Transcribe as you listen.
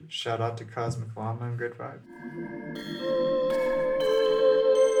Shout out to Cosmic Llama and Good Vibes.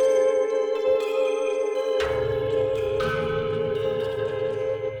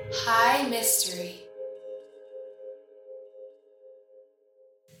 High Mystery.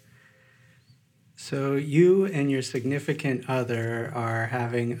 So you and your significant other are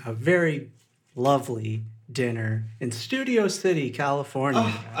having a very lovely dinner in Studio City, California.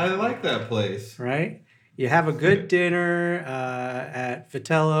 Oh, I like that place. Right? You have a good dinner at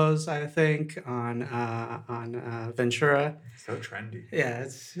Vitello's, I think, on Ventura. So trendy. Yeah,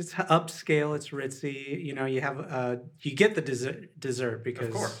 it's upscale. It's ritzy. You know, you have you get the dessert because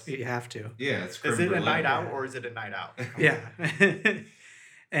Of course. you have to. Yeah, it's creme Is it a brulee. night out or is it a night out? Come on. Yeah.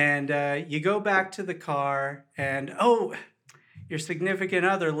 And you go back to the car, and your significant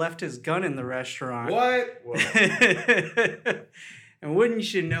other left his gun in the restaurant. What? Whoa. And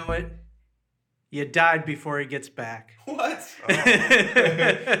wouldn't you know it, you died before he gets back. What? Oh.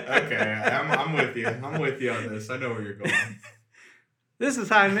 Okay, I'm with you. I'm with you on this. I know where you're going. This is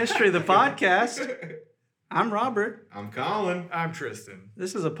High Mystery, the podcast. I'm Robert. I'm Colin. I'm Tristan.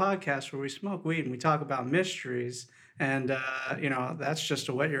 This is a podcast where we smoke weed and we talk about mysteries. And, that's just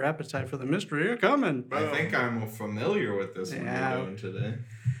to whet your appetite for the mystery. You're coming. I think I'm familiar with this one Yeah. we're doing today.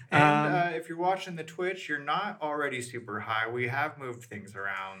 And if you're watching the Twitch, you're not already super high. We have moved things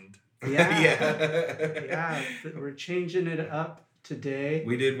around. Yeah, we're changing it up today.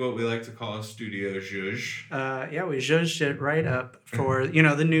 We did what we like to call a studio zhuzh. We zhuzhed it right up for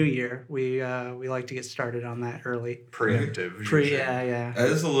the new year. We like to get started on that early. Preemptive. Yeah.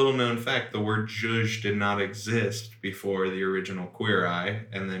 As a little known fact, the word zhuzh did not exist before the original Queer Eye,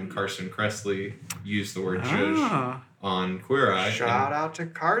 and then Carson Kressley used the word zhuzh on Queer Eye. Shout out to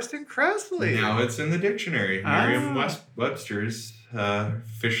Carson Kressley. Now it's in the dictionary. Merriam-Webster's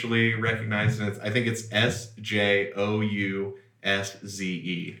officially recognized it. I think it's SJOUSZE. Is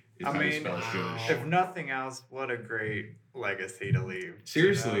how you spell zhuzh. If nothing else, what a great legacy to leave.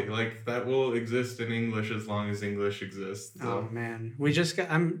 Seriously, that will exist in English as long as English exists. Oh man, we just got.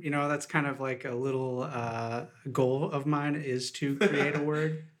 That's kind of like a little goal of mine is to create a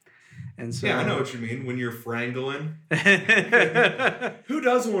word. And so yeah, I know what you mean. When you're frangling, who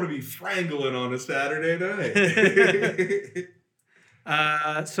doesn't want to be frangling on a Saturday night?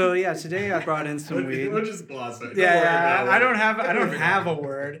 Today I brought in some weed. We'll just gloss it. I don't have a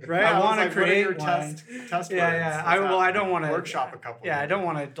word, right? I want to create one. Test words. I don't want to workshop a couple. Yeah, I don't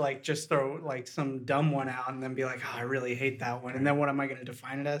want to just throw some dumb one out and then be like, I really hate that one. And then what am I going to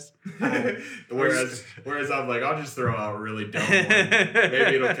define it as? Whereas I'm like, I'll just throw out a really dumb one.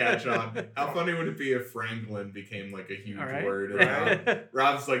 Maybe it'll catch on. How funny would it be if Franklin became like a huge word? And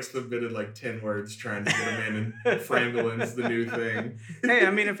Rob's submitted 10 words trying to get them in, and Franklin's the new thing. Hey,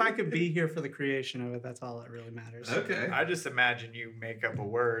 if I could be here for the creation of it, that's all that really matters. Okay. I just imagine you make up a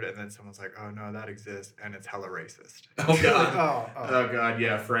word and then someone's like, oh no, that exists, and it's hella racist. Oh god. Oh god,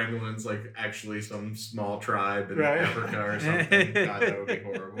 yeah. Franklin's actually some small tribe in Africa or something. God, that would be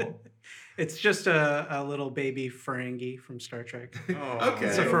horrible. It's just a little baby Ferengi from Star Trek. Oh, okay.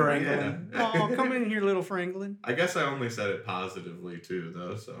 It's a Ferenglin. Yeah. Oh, come in here, little Ferenglin. I guess I only said it positively too,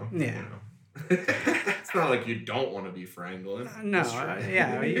 though. So yeah. It's not like you don't want to be Franklin. No,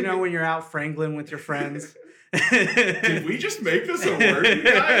 when you're out Franklin with your friends. Did we just make this a word, you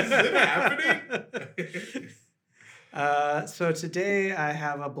guys? Is it happening? So today I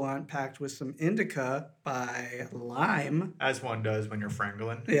have a blunt packed with some indica by Lime. As one does when you're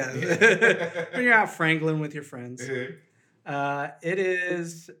frangling. Yeah. When you're out Franklin with your friends. It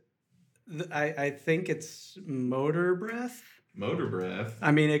is, I think it's Motor Breath. Motor Breath.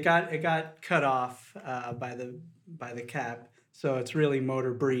 It got cut off by the cap, so it's really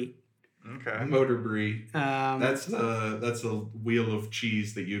Motor Brie. Okay. Motor Brie. That's a wheel of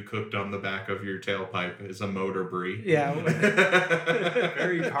cheese that you cooked on the back of your tailpipe is a Motor Brie. Yeah.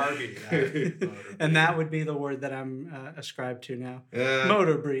 Very carby. And that would be the word that I'm ascribed to now.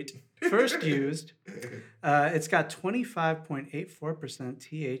 Motor Brie. First used. It's got 25.84%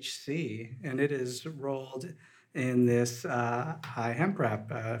 THC, and it is rolled in this high hemp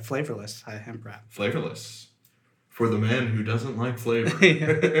wrap, flavorless high hemp wrap. Flavorless. For the man who doesn't like flavor.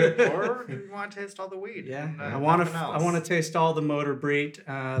 Or you want to taste all the weed. Yeah. I want to taste all the Motor Brie.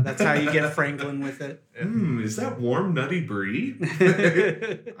 That's how you get Franklin with it. Is that warm nutty brie?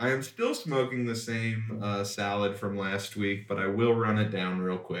 I am still smoking the same salad from last week, but I will run it down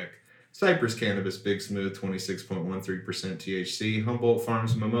real quick. Cypress Cannabis Big Smooth, 26.13% THC. Humboldt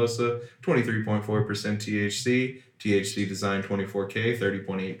Farms Mimosa, 23.4% THC. THC Design 24K,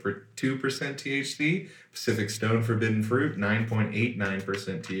 30.82% THC. Pacific Stone Forbidden Fruit, 9.89%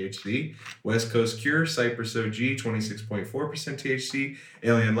 THC. West Coast Cure, Cypress OG, 26.4% THC.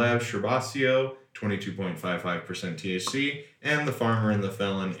 Alien Labs, Herbaceous, 22.55% THC. And The Farmer and the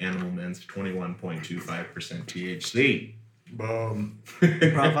Felon, Animal Mints, 21.25% THC. Boom.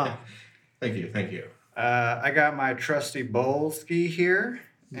 Bravo. Thank you. I got my trusty Bolski here.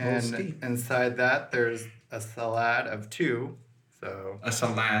 Bolski. And inside that, there's a salad of 2. So A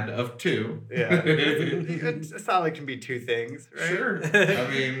salad of 2. yeah, a salad can be 2 things, right? Sure. I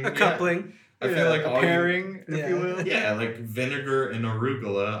mean, A coupling. I feel like a pairing, if you will. Yeah, like vinegar and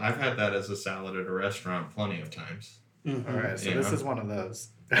arugula. I've had that as a salad at a restaurant plenty of times. Mm-hmm. All right, so this is one of those.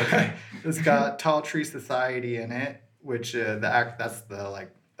 Okay. It's got Tall Tree Society in it, which that's the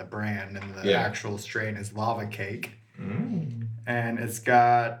brand, and the actual strain is Lava Cake. Mm. And it's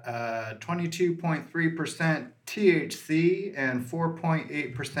got 22.3% THC and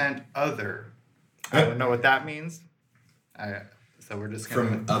 4.8% other. I don't know what that means. So we're just gonna...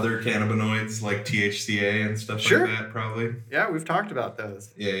 From other cannabinoids like THCA and stuff Sure. like that, probably. Yeah, we've talked about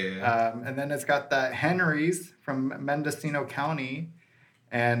those. Yeah. And then it's got that Henry's from Mendocino County,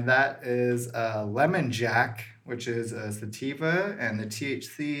 and that is Lemon Jack, which is a sativa, and the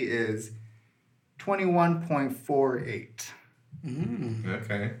THC is 21.48.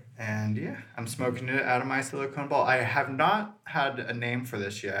 Okay. And yeah, I'm smoking it out of my silicone ball. I have not had a name for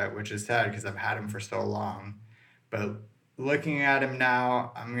this yet, which is sad because I've had him for so long. But looking at him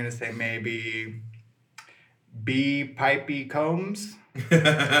now, I'm going to say maybe B. Pipey Combs.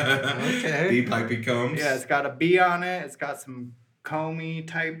 Okay. Bee pipey combs. Yeah, it's got a B on it. It's got some comey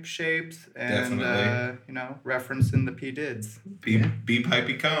type shapes, and Definitely. referencing the P Dids. Bee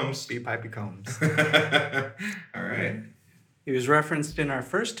pipey combs. B. Pipey Combs. All right. He was referenced in our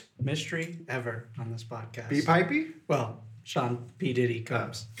first mystery ever on this podcast. B. Pipey? Well, Sean P. Diddy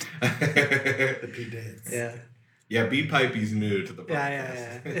Combs. The P Dids. Yeah. Yeah, Bee Pipey's new to the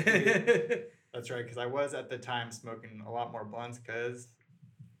podcast. Yeah. That's right, because I was at the time smoking a lot more blunts because,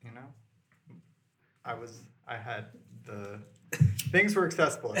 I had the things were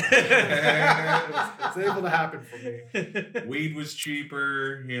accessible. It's able to happen for me. Weed was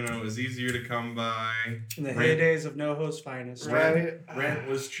cheaper, it was easier to come by. In the heydays of NoHo's finest. Right. Rent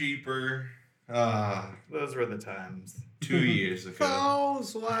was cheaper. Those were the times. 2 years ago.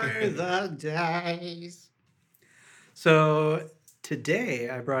 Those were the days. So today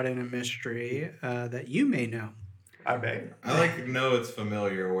I brought in a mystery that you may know. I bet. I know it's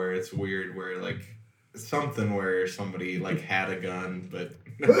familiar where it's weird where something where somebody had a gun but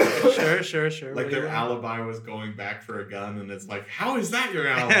Sure. like their alibi was going back for a gun and it's how is that your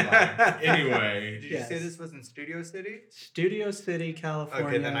alibi? Anyway. Did you say this was in Studio City? Studio City, California.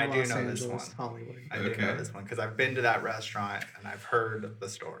 Okay, then I do Los know Angeles, this one. Hollywood. I do know this one because I've been to that restaurant and I've heard the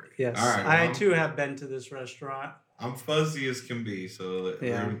story. Yes, all right, I too have been to this restaurant. I'm fuzzy as can be, so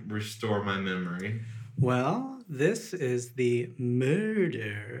restore my memory. Well, this is the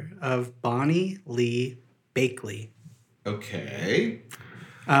murder of Bonnie Lee Bakley. Okay.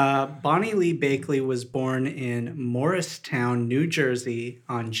 Bonnie Lee Bakley was born in Morristown, New Jersey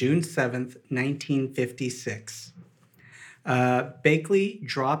on June 7th, 1956. Bakley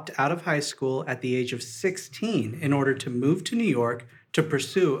dropped out of high school at the age of 16 in order to move to New York to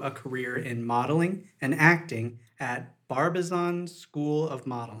pursue a career in modeling and acting at Barbizon School of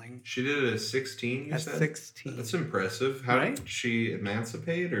Modeling. She did it at 16, you at said? 16. That's impressive. How Right? did she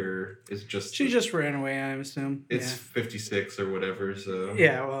emancipate, or is just... She just ran away, I assume. It's 56 or whatever, so...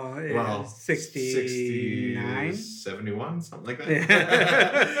 Yeah, well, 69? 71, something like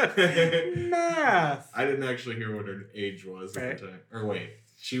that. Yeah. Math. I didn't actually hear what her age was at the time. Or wait,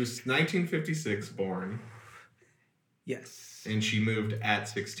 she was 1956 born. Yes. And she moved at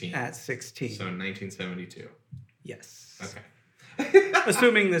 16. At 16. So 1972. Yes. Okay.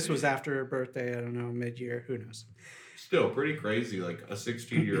 Assuming this was after her birthday, I don't know, mid-year, who knows. Still pretty crazy, a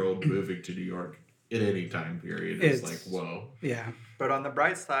 16-year-old moving to New York at any time period is whoa. Yeah. But on the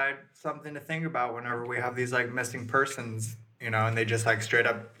bright side, something to think about whenever we have these missing persons, and they just straight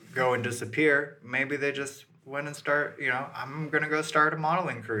up go and disappear. Maybe they just went and start, I'm going to go start a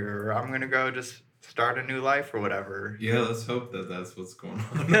modeling career, or I'm going to go just start a new life or whatever. Yeah, let's hope that that's what's going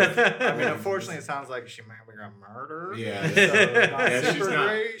on. I mean, unfortunately, it sounds like she maybe got murdered. Yeah,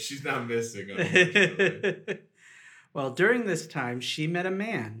 she's not missing, unfortunately. Well, during this time, she met a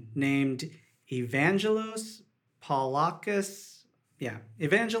man named Evangelos Polakis. Yeah,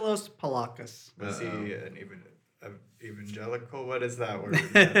 Evangelos Polakis. Was he an evangelical? What is that word?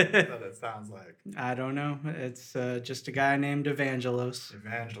 That it sounds like. I don't know. It's just a guy named Evangelos.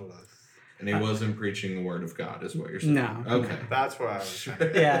 Evangelist. And he wasn't preaching the word of God, is what you're saying. No. Okay. That's what I was saying.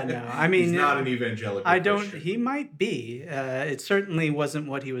 Yeah, no. I mean, he's not an evangelical I don't. Christian. He might be. It certainly wasn't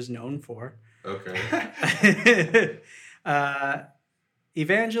what he was known for. Okay.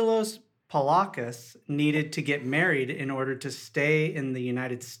 Evangelos Polakis needed to get married in order to stay in the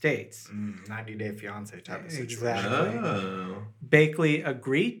United States. 90-Day Fiance type of situation. Exactly. Oh. Bakley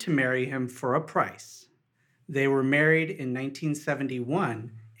agreed to marry him for a price. They were married in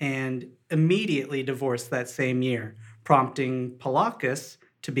 1971 and immediately divorced that same year, prompting Polakis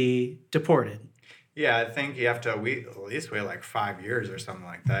to be deported. Yeah, I think you have to at least wait like 5 years or something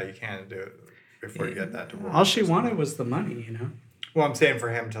like that. You can't do it before you get that divorce. All she wanted was the money, you know? Well, I'm saying for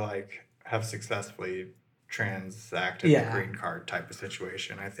him to like have successfully transacted a green card type of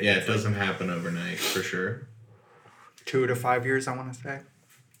situation. I think. Yeah, it doesn't happen overnight for sure. 2 to 5 years, I want to say.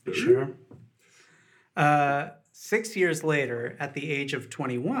 Sure. 6 years later, at the age of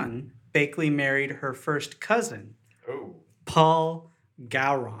 21, Bakley married her first cousin, Paul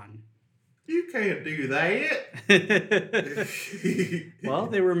Gowron. You can't do that. Well,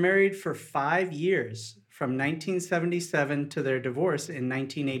 they were married for 5 years, from 1977 to their divorce in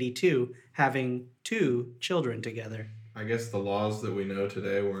 1982, having 2 children together. I guess the laws that we know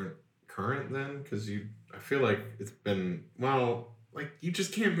today weren't current then, because I feel like it's been, like, you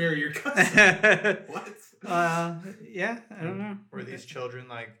just can't marry your cousin. What? Yeah, I don't know. Were these children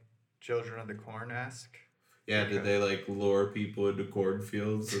like Children of the Corn-esque? Yeah, did they like lure people into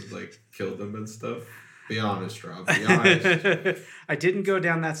cornfields and like kill them and stuff? Be honest, Rob. Be honest. I didn't go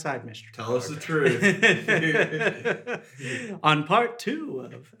down that side, Mr. Tell us the truth. On part 2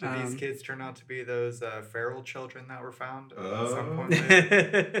 of... Did these kids turn out to be those feral children that were found at some point?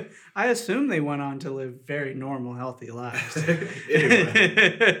 I assume they went on to live very normal, healthy lives. Anyway.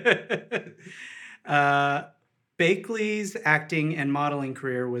 Bakley's acting and modeling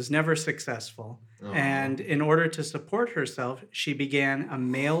career was never successful. And in order to support herself, she began a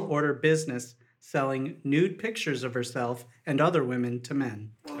mail order business selling nude pictures of herself and other women to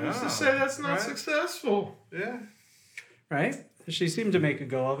men. Well, who's to say that's not successful? Yeah. Right? She seemed to make a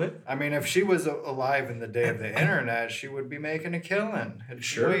go of it. I mean, if she was alive in the day of the internet, she would be making a killing.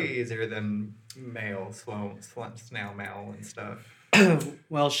 It's way easier than snail mail and stuff.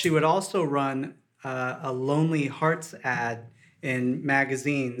 Well, she would also run a Lonely Hearts ad in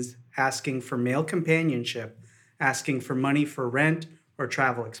magazines asking for male companionship, asking for money for rent or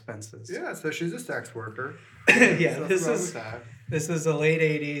travel expenses. Yeah, so she's a sex worker. Yeah, this is a late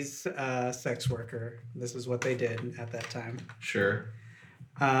 80s sex worker. This is what they did at that time. Sure.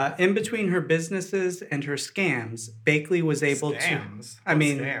 In between her businesses and her scams, Bakley was able scams? to... I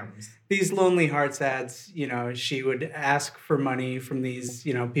mean, scams? These Lonely Hearts ads, she would ask for money from these,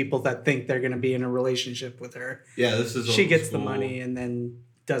 people that think they're going to be in a relationship with her. Yeah, this is She gets the money and then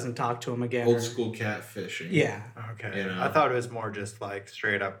doesn't talk to him again. Old school catfishing. Yeah. Okay. I thought it was more just like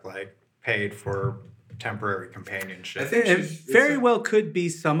straight up like paid for temporary companionship. I think it very well could be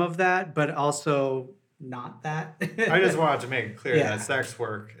some of that, but also not that. I just wanted to make it clear that sex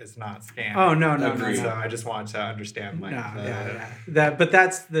work is not scam. Oh, no. So I just wanted to understand but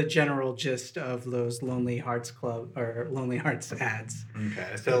that's the general gist of those Lonely Hearts Club or Lonely Hearts ads.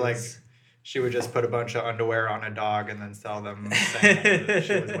 Okay. So like she would just put a bunch of underwear on a dog and then sell them saying that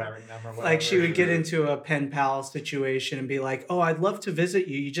she was wearing them or whatever. Like she would get into a pen pal situation and be like, "Oh, I'd love to visit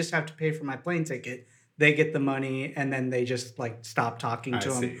you. You just have to pay for my plane ticket." They get the money and then they just like stop talking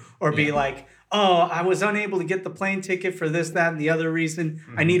to him or be like, "Oh, I was unable to get the plane ticket for this, that, and the other reason.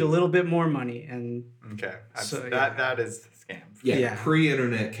 Mm-hmm. I need a little bit more money." And that is scam. Yeah.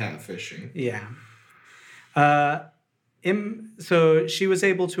 Pre-internet catfishing. Yeah. So she was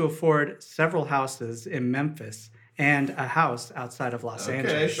able to afford several houses in Memphis and a house outside of Los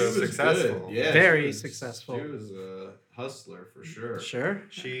Angeles. She was successful. Yeah, very successful. She was a hustler for sure. Sure.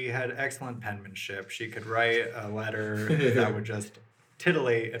 She had excellent penmanship. She could write a letter that would just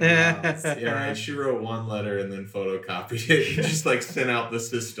titillate. Yeah, right. She wrote one letter and then photocopied it. She just like sent out the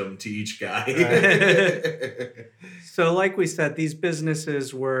system to each guy. So like we said, these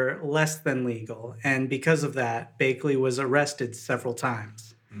businesses were less than legal. And because of that, Bakley was arrested several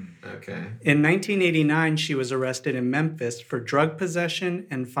times. Okay. In 1989, she was arrested in Memphis for drug possession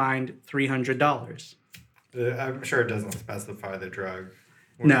and fined $300. I'm sure it doesn't specify the drug.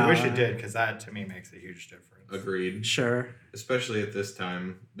 No. I wish it did, because that to me makes a huge difference. Agreed. Sure. Especially at this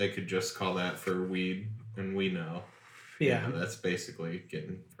time, they could just call that for weed, and we know. Yeah. That's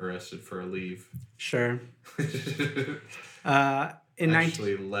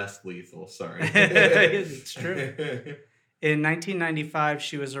Actually, less lethal. Sorry. It's true. In 1995,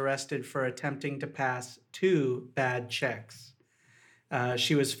 she was arrested for attempting to pass 2 bad checks.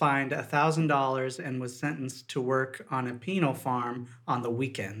 She was fined $1,000 and was sentenced to work on a penal farm on the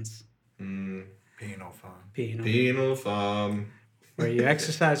weekends. Penal farm. Penal farm. Where you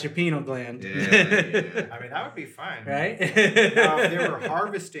exercise your penal gland. Yeah. I mean, that would be fun. Right? Now, if they were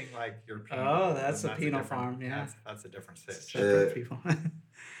harvesting like your penal. Oh, that's a penal farm, yeah. That's a different stage. Separate people.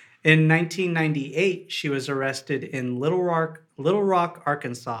 In 1998, she was arrested in Little Rock,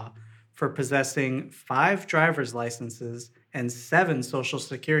 Arkansas, for possessing 5 driver's licenses and 7 social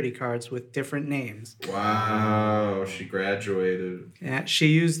security cards with different names. Wow, she graduated. Yeah, she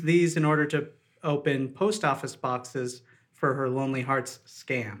used these in order to open post office boxes for her Lonely Hearts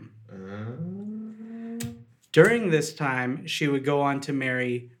scam. During this time, she would go on to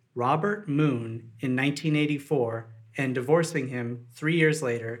marry Robert Moon in 1984 and divorcing him 3 years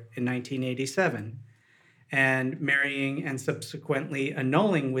later in 1987, and marrying and subsequently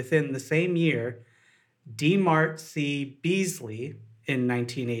annulling within the same year DeMart C. Beasley in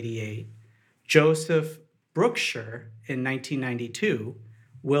 1988, Joseph Brookshire in 1992,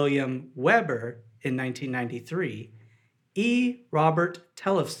 William Weber in 1993, E. Robert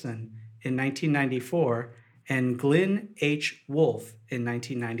Tellefson in 1994, and Glenn H. Wolfe in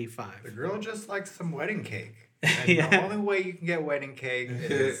 1995. The girl just likes some wedding cake. And Yeah. the only way you can get wedding cake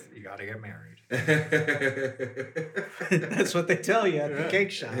is you got to get married. That's what they tell you at the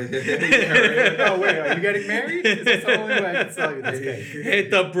cake shop. Oh, wait, are you getting married? Is this the only way I can sell you this cake?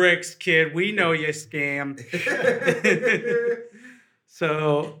 Hit the bricks, kid. We know you scam.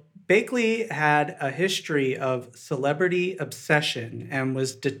 So Bakley had a history of celebrity obsession and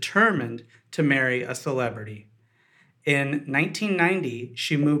was determined to marry a celebrity. In 1990,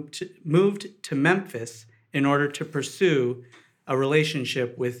 she moved to Memphis in order to pursue a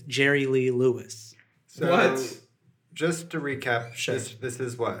relationship with Jerry Lee Lewis. So, What? Just to recap, Sure. this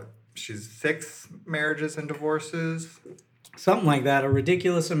is what? She's 6 marriages and divorces? Something like that, a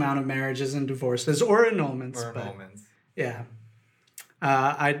ridiculous amount of marriages and divorces or annulments. Or but annulments? yeah.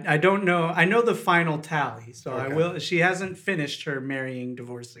 I don't know. I know the final tally, so I Okay. will. She hasn't finished her marrying,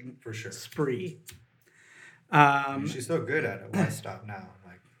 divorcing For sure. spree. She's so good at it. Why stop now?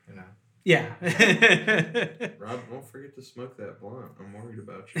 Like, you know. Yeah. Rob, don't forget to smoke that blunt. I'm worried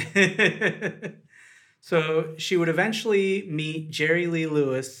about you. So she would eventually meet Jerry Lee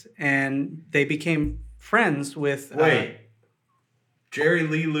Lewis, and they became friends with. Wait. Jerry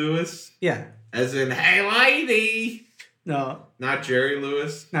Lee Lewis? Yeah. As in, hey, lady! No, Not Jerry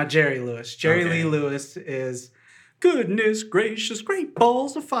Lewis? not Jerry Lewis. Jerry Okay. Lee Lewis is goodness gracious, great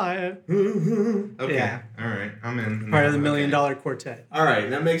balls of fire. Okay. Yeah. All right. I'm in. Part of the Okay. $1 Million Quartet. All right.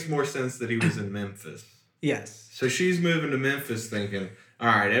 That makes more sense that he was in Memphis. Yes. So she's moving to Memphis thinking, all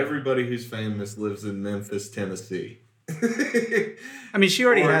right, everybody who's famous lives in Memphis, Tennessee. I mean, she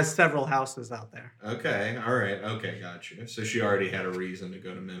already Or- has several houses out there. Okay, all right, okay, gotcha. So she already had a reason to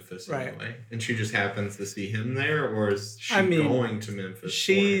go to Memphis Right. anyway. And she just happens to see him there, or is she I mean, going to Memphis? for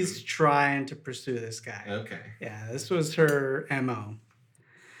She's him? trying to pursue this guy. Okay. Yeah, this was her MO.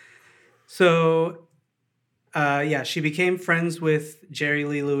 So, she became friends with Jerry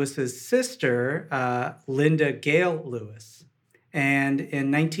Lee Lewis's sister, Linda Gale Lewis. And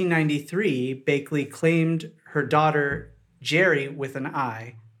in 1993, Bakley claimed her daughter, Jerry with an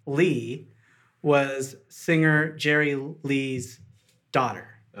I, Lee, was singer Jerry Lee's daughter.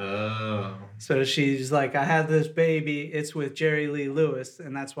 Oh. So she's like, I had this baby, it's with Jerry Lee Lewis,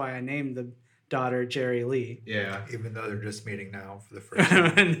 and that's why I named the daughter Jerry Lee. Yeah. Even though they're just meeting now for the first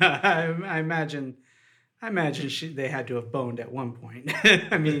time. No, I imagine they had to have boned at one point.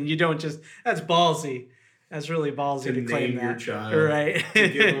 I mean, you don't just, that's ballsy. That's really ballsy to claim name your that. child. Right. To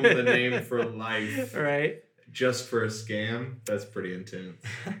give them the name for life. Right. Just for a scam? That's pretty intense.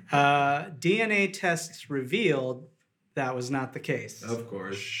 DNA tests revealed that was not the case. Of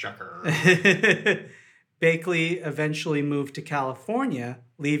course. Shucker. Bakley eventually moved to California,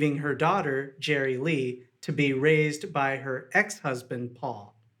 leaving her daughter, Jerry Lee, to be raised by her ex-husband,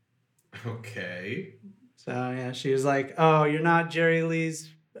 Paul. Okay. So, yeah, she was like, oh, you're not Jerry Lee's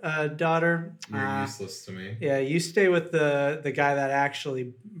daughter? You're useless to me. Yeah, you stay with the guy that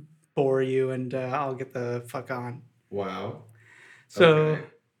actually bore you, and I'll get the fuck on. Wow. So, Okay.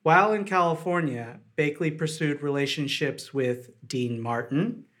 while in California, Bakley pursued relationships with Dean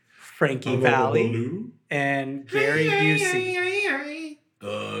Martin, Frankie Valli, and Gary Busey.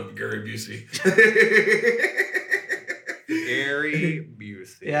 Gary Busey. Gary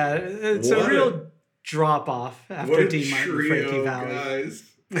Busey. Yeah, it's What a a- real drop off What after a Dean Martin and trio, Frankie Valli. guys.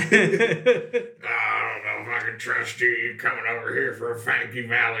 I don't know if I can trust you coming over here for Fanky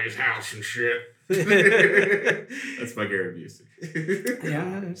Valley's house and shit. That's my Gary Busey.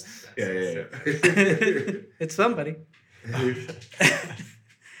 Yeah. It's somebody.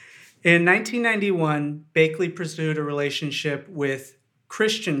 In 1991, Bakley pursued a relationship with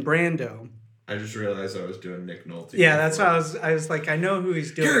Christian Brando. I just realized I was doing Nick Nolte. Yeah, that's what I was like, I know who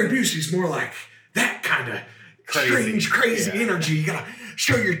he's doing. Gary Busey's more like that kind of strange, crazy energy. You gotta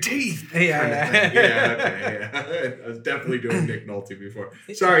show your teeth. Yeah. I was definitely doing Nick Nolte before.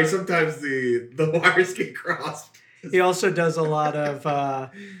 Sorry, sometimes the wires get crossed. He also does a lot of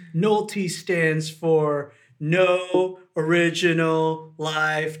Nolte stands for no original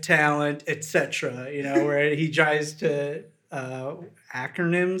live talent, etc. Where he tries to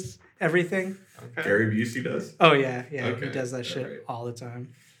acronyms everything. Okay. Gary Busey does? Oh yeah, okay. He does that shit all the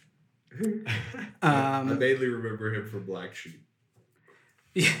time. I mainly remember him from Black Sheep.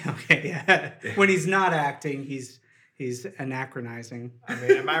 Yeah. When he's not acting, he's anachronizing. I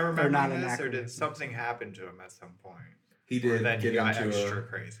mean, am I remembering this, or did something happen to him at some point? He did get into extra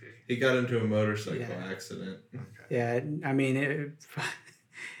crazy. He got into a motorcycle accident. Okay. Yeah, I mean,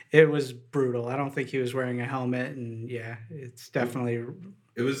 it was brutal. I don't think he was wearing a helmet, and it's definitely.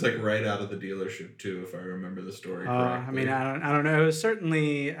 It was like right out of the dealership too, if I remember the story correctly. I mean, I don't know. It was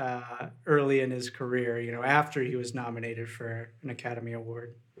certainly early in his career. After he was nominated for an Academy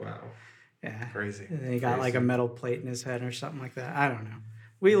Award. Wow. Yeah. Crazy. And then he got like a metal plate in his head or something like that. I don't know.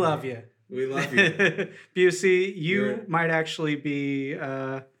 We love you. We love you. Busey, you might actually be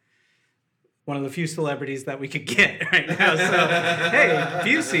one of the few celebrities that we could get right now. So, hey,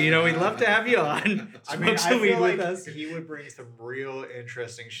 Busey, we'd love to have you on. I mean, I feel like he would bring some real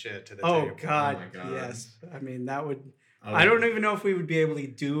interesting shit to the table. Oh, God. Yes. I mean, that would... I don't even know if we would be able to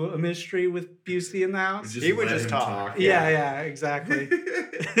do a mystery with Busey in the house. He would just talk. Yeah, exactly.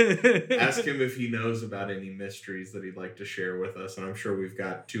 Ask him if he knows about any mysteries that he'd like to share with us, and I'm sure we've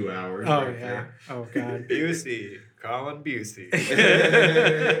got 2 hours there. Oh, God. Busey. Colin Busey.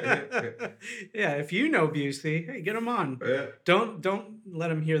 Yeah, if you know Busey, hey, get him on. Yeah. Don't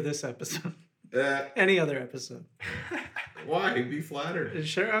let him hear this episode. Any other episode. Why? Be flattered.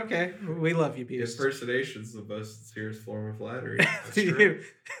 Sure, okay. We love you, Busey. Impersonation's the most sincerest form of flattery. That's true.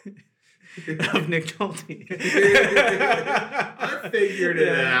 Of Nick Nolte. I figured it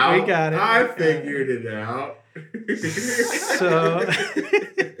out. We got it. I figured it out. So,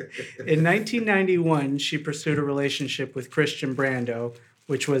 in 1991, she pursued a relationship with Christian Brando,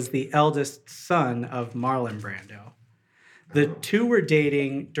 which was the eldest son of Marlon Brando. The two were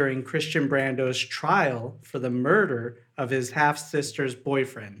dating during Christian Brando's trial for the murder of his half-sister's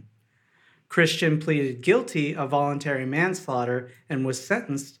boyfriend. Christian pleaded guilty of voluntary manslaughter and was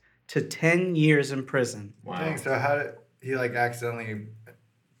sentenced to 10 years in prison. Wow. Dang, so how did he accidentally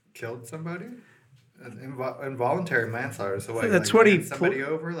killed somebody? Involuntary manslaughter. So what? That's what he somebody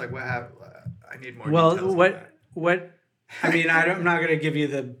over? Like what happened? I need more. Well, details what? I mean, I'm not going to give you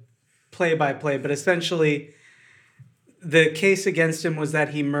the play-by-play, but essentially, the case against him was that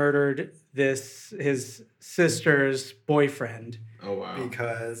he murdered his sister's boyfriend. Oh wow!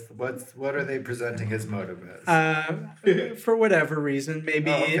 Because what are they presenting his motive as? For whatever reason,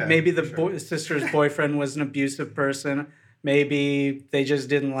 maybe the sister's boyfriend was an abusive person. Maybe they just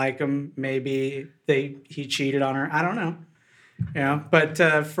didn't like him. Maybe he cheated on her. I don't know. But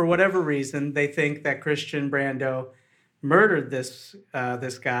for whatever reason, they think that Christian Brando murdered this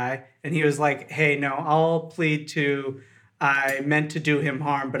guy, and he was like, "Hey, no, I'll plead to I meant to do him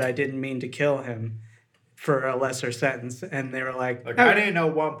harm, but I didn't mean to kill him." For a lesser sentence, and they were like, I didn't know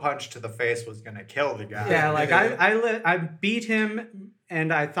one punch to the face was gonna kill the guy. Yeah, I beat him,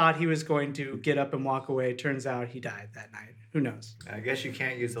 and I thought he was going to get up and walk away. Turns out he died that night. Who knows? I guess you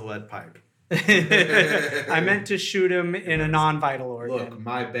can't use a lead pipe. I meant to shoot him in a non-vital organ. Look,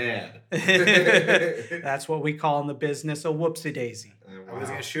 my bad. That's what we call in the business a whoopsie daisy. Wow. I was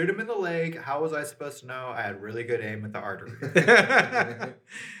gonna shoot him in the leg. How was I supposed to know? I had really good aim at the artery.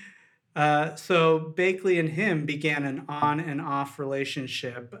 So Bakley and him began an on and off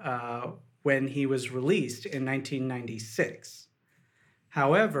relationship when he was released in 1996.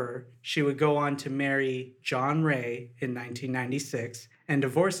 However, she would go on to marry John Ray in 1996 and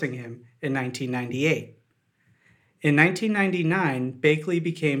divorcing him in 1998. In 1999, Bakley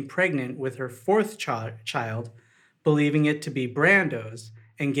became pregnant with her fourth child, believing it to be Brando's,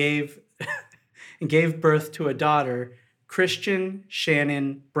 and gave birth to a daughter, Christian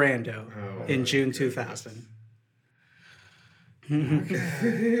Shannon Brando, in June 2000.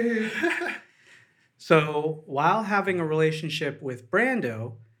 So, while having a relationship with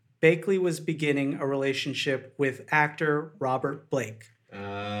Brando, Bakley was beginning a relationship with actor Robert Blake.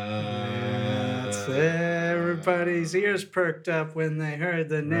 That's Everybody's ears perked up when they heard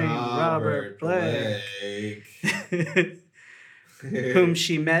the name Robert Blake. Whom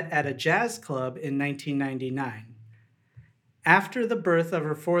she met at a jazz club in 1999. After the birth of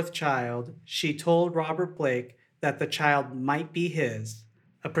her fourth child, she told Robert Blake that the child might be his.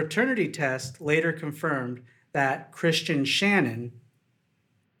 A paternity test later confirmed that Kristen Shannon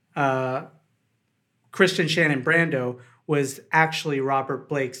Brando was actually Robert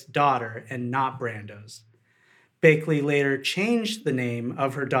Blake's daughter and not Brando's. Bakley later changed the name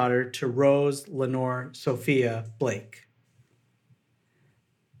of her daughter to Rose Lenore Sophia Blake.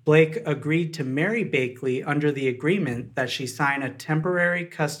 Blake agreed to marry Bakley under the agreement that she sign a temporary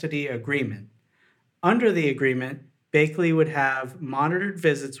custody agreement. Under the agreement, Bakley would have monitored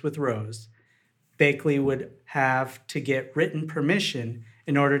visits with Rose. Bakley would have to get written permission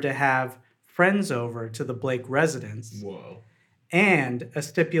in order to have friends over to the Blake residence. Whoa. And a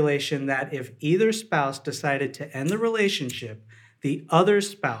stipulation that if either spouse decided to end the relationship, the other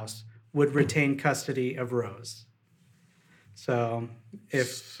spouse would retain custody of Rose. So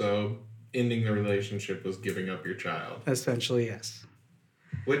ending the relationship was giving up your child. Essentially, yes.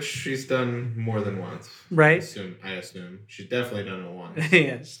 Which she's done more than once. Right. I assume. She's definitely done it once.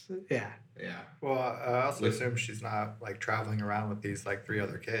 Yes. Yeah. Yeah. Well, I also assume she's not like traveling around with these like 3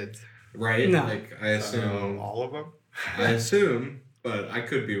 other kids. Right? No. Like, I assume. All of them? I assume, but I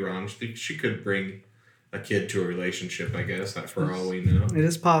could be wrong. She could bring a kid to a relationship, I guess, for all we know. It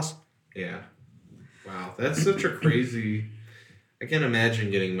is possible. Yeah. Wow. That's such a crazy... I can't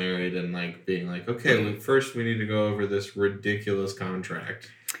imagine getting married and like being like, okay, first we need to go over this ridiculous contract.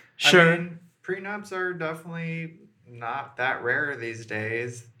 Sure. I mean, prenups are definitely not that rare these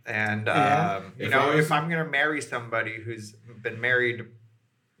days. And, if I'm going to marry somebody who's been married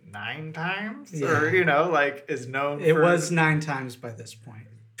 9 times or, is known It was 9 times by this point.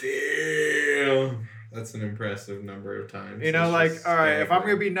 Damn. That's an impressive number of times. all right, if I'm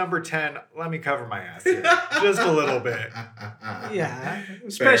going to be number 10, let me cover my ass here. Just a little bit. Yeah.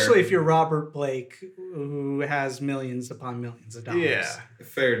 Especially if you're Robert Blake, who has millions upon millions of dollars. Yeah.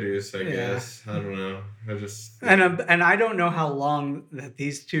 Fair dues, I guess. I don't know. And I don't know how long that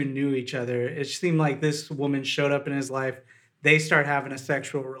these two knew each other. It seemed like this woman showed up in his life. They start having a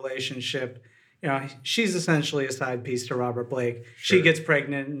sexual relationship. She's essentially a side piece to Robert Blake. Sure. She gets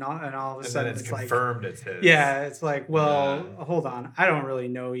pregnant, and all of a sudden it's confirmed it's his. Yeah, it's like, hold on, I don't really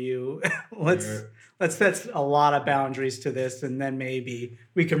know you. Let's set a lot of boundaries to this, and then maybe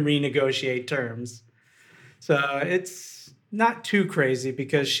we can renegotiate terms. So it's not too crazy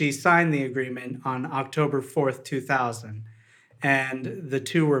because she signed the agreement on October 4th, 2000, and the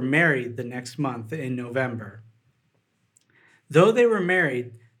two were married the next month in November. Though they were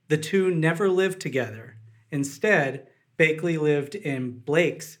married, the two never lived together. Instead, Bakley lived in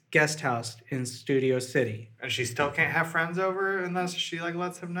Blake's guest house in Studio City. And she still can't have friends over unless she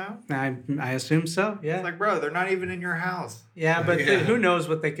lets him know? I assume so, yeah. It's like, bro, they're not even in your house. Yeah, but who knows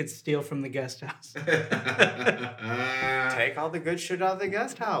what they could steal from the guest house. Take all the good shit out of the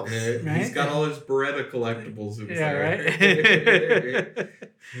guest house. Right? He's got all his Beretta collectibles in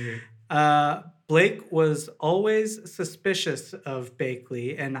right? Blake was always suspicious of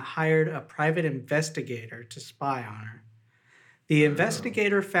Bakley and hired a private investigator to spy on her. The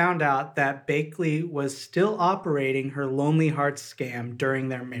investigator found out that Bakley was still operating her Lonely Hearts scam during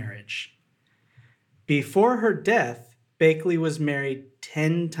their marriage. Before her death, Bakley was married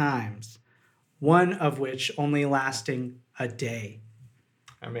 10 times, one of which only lasting a day.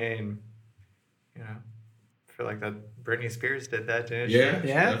 I mean, I feel like that Britney Spears did that, didn't she? Yeah,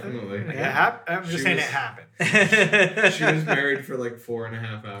 definitely. I'm just saying it happened. She was married for like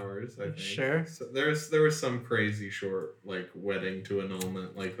 4.5 hours, I think. Sure. So there was some crazy short wedding to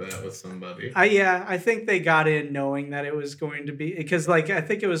annulment like that with somebody. I think they got in knowing that it was going to be, because I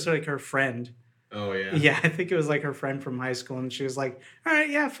think it was her friend. Oh yeah. Yeah, I think it was her friend from high school, and she was like, "All right,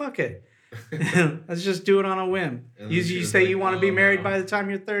 yeah, fuck it. Let's just do it on a whim. You say you want to be married by the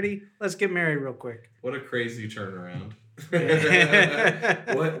time you're 30? Let's get married real quick." What a crazy turnaround.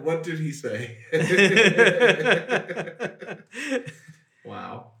 What did he say?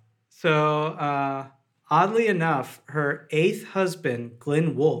 Wow. So, oddly enough, her 8th husband,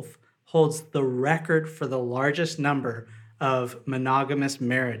 Glenn Wolfe, holds the record for the largest number of monogamous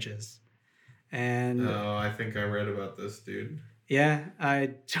marriages. And I think I read about this dude. Yeah,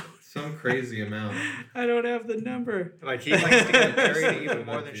 I don't. Some crazy amount. I don't have the number. He likes to get married even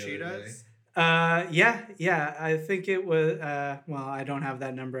more than she does? Yeah. I think it was, I don't have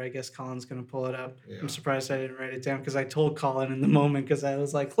that number. I guess Colin's going to pull it up. Yeah. I'm surprised I didn't write it down because I told Colin in the moment because I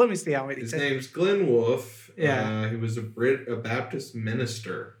was like, let me see how many. His name's Glenn Wolfe. Yeah. He was a Baptist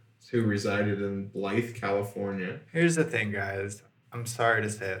minister. who resided in Blythe, California. Here's the thing, guys. I'm sorry to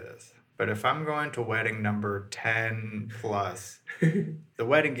say this, but if I'm going to wedding number 10 plus, the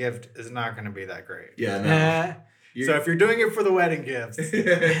wedding gift is not going to be that great. Yeah, no. So if you're doing it for the wedding gifts,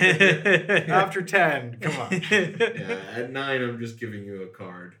 after 10, come on. Yeah, at 9, I'm just giving you a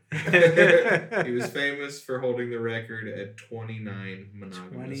card. He was famous for holding the record at 29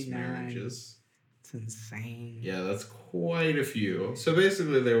 monogamous marriages. It's insane. Yeah, that's quite a few. So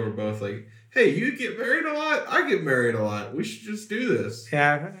basically they were both like, hey, you get married a lot, I get married a lot. We should just do this.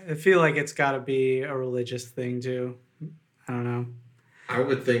 Yeah, I feel like it's got to be a religious thing too. I don't know. I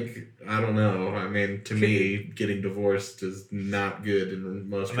would think, I don't know. I mean, to me, getting divorced is not good in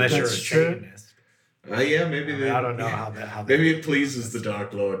most Unless you're a Satanist. Yeah, maybe I don't know how that. Maybe it pleases the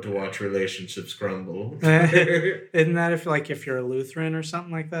Dark Lord to watch relationships crumble. Isn't that if you're a Lutheran or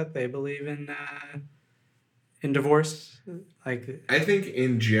something like that, they believe in divorce? Like, I think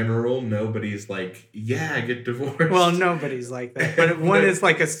in general, nobody's like, yeah, get divorced. Well, nobody's like that. But one is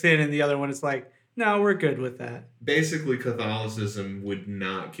like a sin, and the other one is like, no, we're good with that. Basically, Catholicism would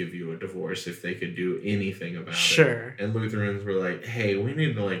not give you a divorce if they could do anything about it. Sure. And Lutherans were like, hey, we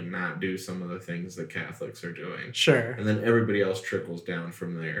need to like not do some of the things that Catholics are doing. Sure. And then everybody else trickles down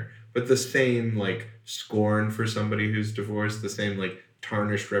from there. But the same like scorn for somebody who's divorced, the same like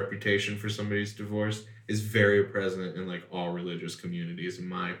tarnished reputation for somebody who's divorced is very present in like all religious communities in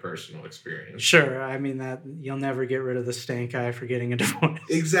my personal experience. Sure. I mean that you'll never get rid of the stank eye for getting a divorce.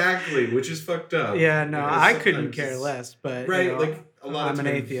 Exactly, which is fucked up. Yeah, no, I couldn't care less, but right, you know, like a lot I'm of an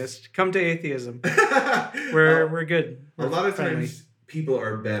times, atheist. Come to atheism. We're good. We're a lot of friendly. times people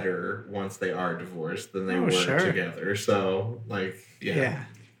are better once they are divorced than they were together. So like yeah.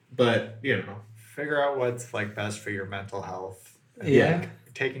 But you know, figure out what's like best for your mental health. Yeah.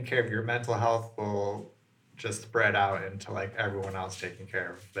 Taking care of your mental health will just spread out into like everyone else taking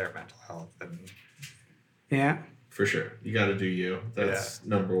care of their mental health. And yeah, for sure, you got to do you. That's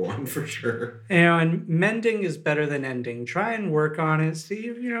number one for sure. You know, and mending is better than ending. Try and work on it. See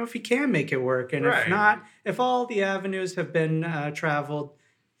if you can make it work, and if not, if all the avenues have been traveled,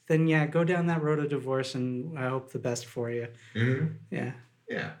 then yeah, go down that road of divorce, and I hope the best for you. Mm-hmm. Yeah.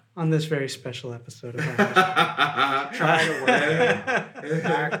 Yeah. On this very special episode of Try to work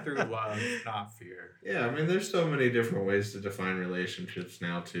back through love, not fear. Yeah, I mean, there's so many different ways to define relationships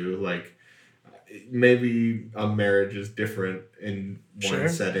now, too. Like, maybe a marriage is different in one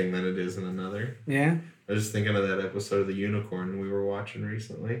setting than it is in another. Yeah. I was just thinking of that episode of The Unicorn we were watching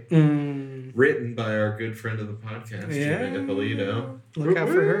recently. Written by our good friend of the podcast, Jenna Ippolito. Look out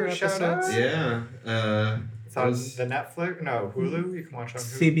for her episodes. Yeah. It's on the Netflix? No, Hulu? You can watch on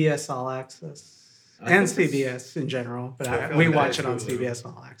Hulu. CBS All Access. And CBS in general, but we watch it on CBS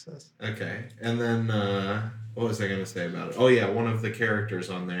All Access. Okay. And then, what was I going to say about it? Oh, yeah, one of the characters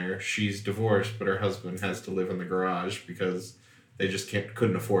on there, she's divorced, but her husband has to live in the garage because they just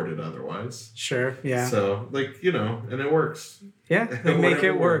couldn't afford it otherwise. Sure, yeah. So, like, and it works. Yeah, they make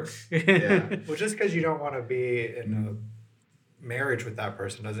it work. Yeah. Well, just because you don't want to be in a marriage with that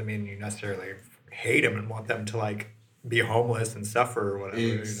person doesn't mean you necessarily hate them and want them to like be homeless and suffer or whatever.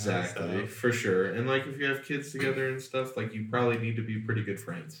 Exactly, for sure. And like if you have kids together and stuff, like you probably need to be pretty good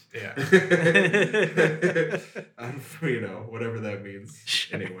friends. Yeah. Whatever that means.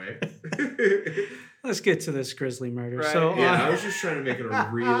 Anyway. Let's get to this grisly murder. Right. So I was just trying to make it a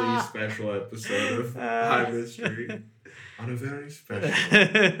really special episode of High Mystery. On a very special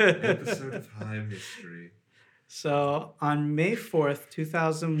episode of High Mystery. So on May 4th,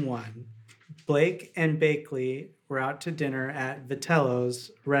 2001, Blake and Bakley were out to dinner at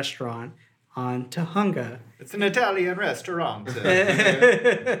Vitello's restaurant on Tujunga. It's an Italian restaurant.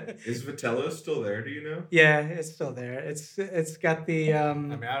 Is Vitello still there? Do you know? Yeah, it's still there. It's got the. I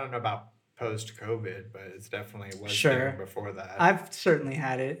mean, I don't know about post-COVID, but it's definitely was there before that. I've certainly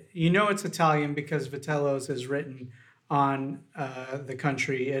had it. You know, it's Italian because Vitello's is written on the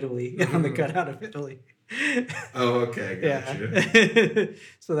country Italy, on the cutout of Italy. Oh, okay, gotcha. Yeah.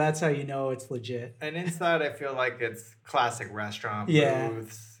 So that's how you know it's legit. And inside, I feel like it's classic restaurant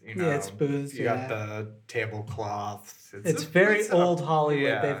booths. It's booths. You got the tablecloths. It's very old Hollywood.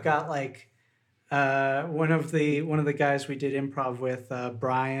 Yeah. They've got like one of the guys we did improv with,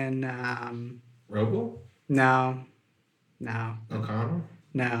 Brian. Rogel? No. O'Connell?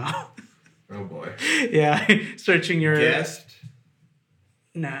 No. Oh boy. Yeah, searching your guest.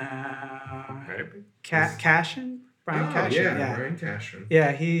 No. Maybe. Cashin? Brian Cashin. Yeah, Brian Cashin.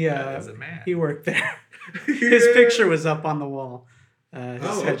 Yeah, he worked there. His picture was up on the wall. his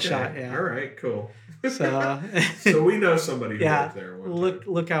headshot. Yeah. All right, cool. So we know somebody who worked there.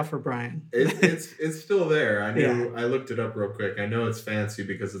 Look out for Brian. It's still there. I knew. I looked it up real quick. I know it's fancy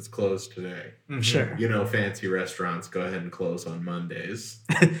because it's closed today. Mm-hmm. Sure. You know, fancy restaurants go ahead and close on Mondays.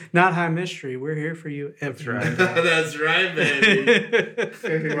 Not High Mystery. We're here for you every Monday. That's right,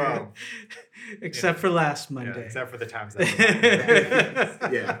 baby. Wow. Except for last Monday. Yeah, except for the times that.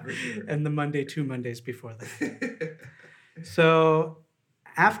 Yeah, for sure. And the 2 Mondays before that. So,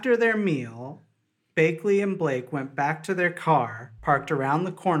 after their meal, Bakley and Blake went back to their car, parked around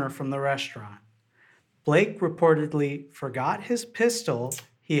the corner from the restaurant. Blake reportedly forgot his pistol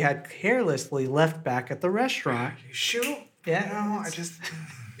he had carelessly left back at the restaurant. You shoot? Yeah. No, I just...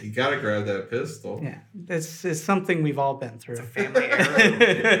 You gotta grab that pistol. Yeah, this is something we've all been through. It's a family error.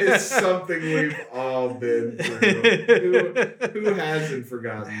 It's something we've all been through. Who hasn't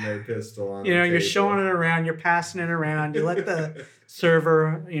forgotten their pistol on the you're table? showing it around, you're passing it around, you let the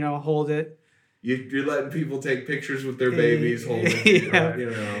server, hold it. You're letting people take pictures with their babies holding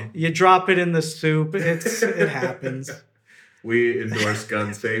it. You drop it in the soup. It happens. We endorse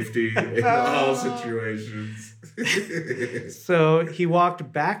gun safety in all situations. So he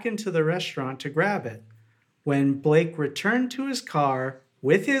walked back into the restaurant to grab it. When Blake returned to his car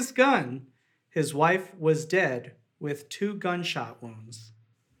with his gun, his wife was dead with 2 gunshot wounds.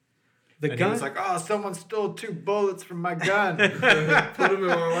 He was like, "Oh, someone stole 2 bullets from my gun." Put them in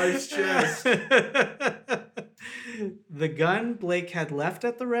my wife's chest. The gun Blake had left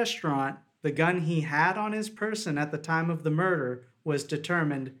at the restaurant, the gun he had on his person at the time of the murder, was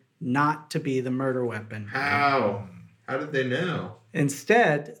determined not to be the murder weapon. How? How did they know?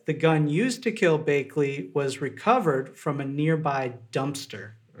 Instead, the gun used to kill Bakley was recovered from a nearby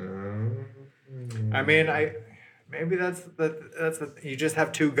dumpster. I mean, maybe that's you just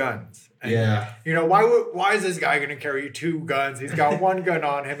have 2 guns. And, yeah. Why is this guy going to carry 2 guns? He's got 1 gun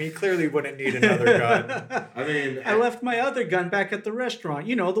on him. He clearly wouldn't need another gun. I mean, I left my other gun back at the restaurant.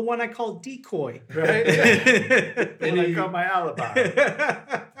 The one I called decoy. Right? The one I call my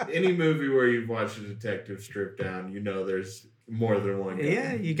alibi. Any movie where you've watched a detective strip down, there's more than 1 gun.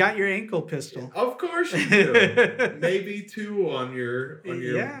 Yeah, you got your ankle pistol. Of course you do. Maybe 2 on your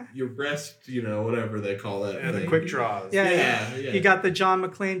your breast, whatever they call that. Yeah, the quick draws. Yeah. You got the John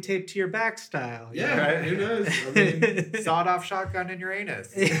McClane taped to your back style. Yeah, right? Who knows? I mean, sawed-off shotgun in your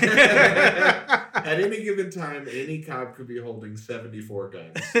anus. At any given time, any cop could be holding 74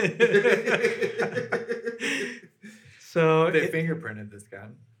 guns. So they fingerprinted this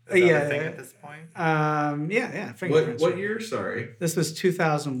gun. Is that a thing at this point? Fingerprints. What year? Sorry. This was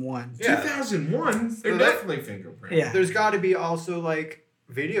 2001. Yeah. 2001. They're definitely fingerprints. Yeah. There's got to be also like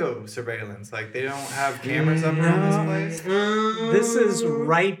video surveillance. Like they don't have cameras up around this place. This is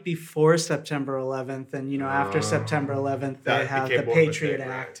right before September 11th, and after September 11th, they have the Patriot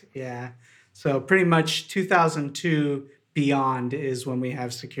Act. Right. Yeah. So pretty much 2002 beyond is when we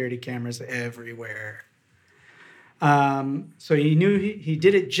have security cameras everywhere. So he knew he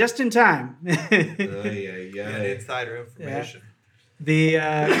did it just in time. Insider information. Yeah. The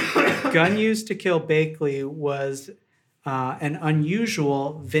gun used to kill Bakley was an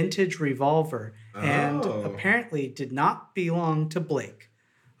unusual vintage revolver and apparently did not belong to Blake.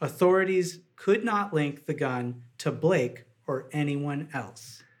 Authorities could not link the gun to Blake or anyone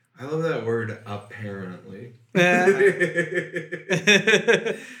else. I love that word, apparently.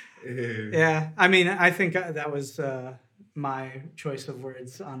 Yeah, I mean, I think that was my choice of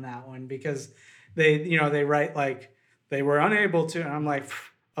words on that one because they write like they were unable to, and I'm like,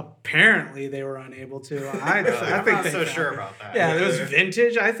 apparently they were unable to. I think I'm not so sure about that. Yeah, it was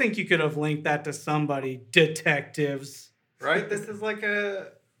vintage. I think you could have linked that to somebody, detectives. Right? This is like an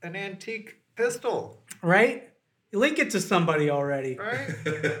antique pistol. Right? You link it to somebody already. Right?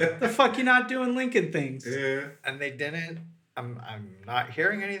 The fuck you not doing linking things? Yeah. And they didn't. I'm not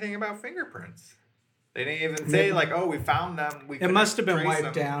hearing anything about fingerprints. They didn't even say like, "Oh, we found them." It must have been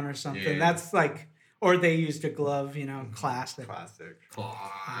wiped down or something. Yeah. That's like, or they used a glove. Classic.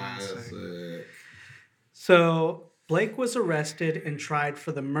 So Blake was arrested and tried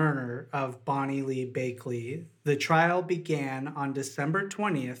for the murder of Bonnie Lee Bakley. The trial began on December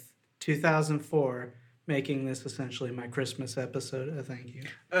 20th, 2004, making this essentially my Christmas episode. Thank you.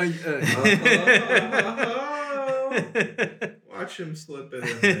 Watch him slip it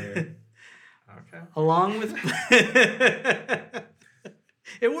in there. Okay. Along with...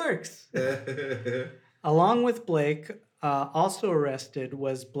 It works. Along with Blake, also arrested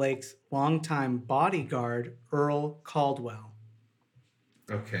was Blake's longtime bodyguard, Earl Caldwell.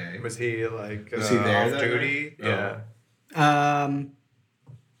 Okay. Was he like was he there off duty? Yeah. I'm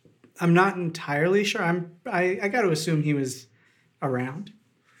not entirely sure. I got to assume he was around.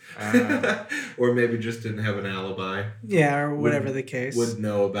 Or maybe just didn't have an alibi. Yeah, or whatever the case. Would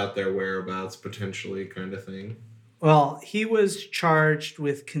know about their whereabouts potentially, kind of thing. Well, he was charged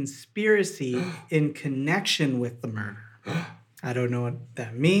with conspiracy in connection with the murder. I don't know what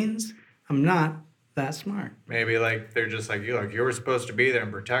that means. I'm not that smart. Maybe like they're just like you were supposed to be there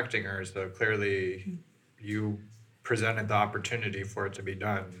and protecting her, so clearly you presented the opportunity for it to be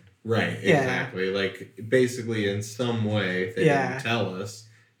done. Right, exactly. Yeah. Like basically in some way they didn't tell us.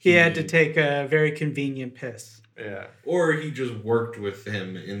 He had to take a very convenient piss. Yeah. Or he just worked with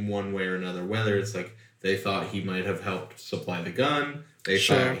him in one way or another, whether it's like they thought he might have helped supply the gun, they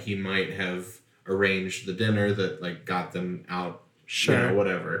thought he might have arranged the dinner that like got them out,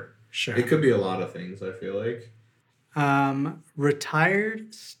 whatever. Sure. It could be a lot of things, I feel like.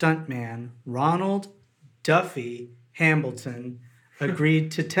 Retired stuntman Ronald Duffy Hambleton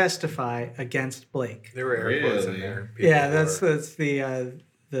agreed to testify against Blake. There were air quotes in there. Yeah, that's the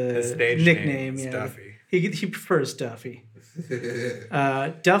stage nickname. Name, yeah, Duffy. He prefers Duffy.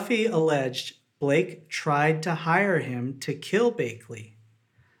 Duffy alleged Blake tried to hire him to kill Bakley.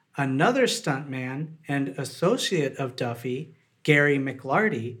 Another stuntman and associate of Duffy, Gary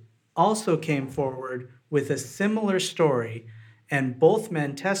McLarty, also came forward with a similar story, and both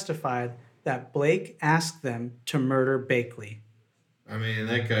men testified that Blake asked them to murder Bakley. I mean,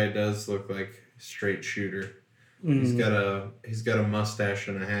 that guy does look like a straight shooter. He's got a mustache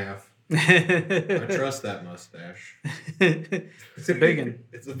and a half. I trust that mustache. It's a big one.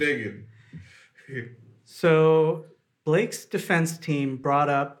 It's a big one. So Blake's defense team brought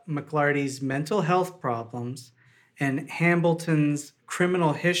up McLarty's mental health problems and Hambleton's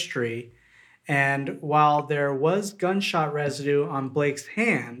criminal history. And while there was gunshot residue on Blake's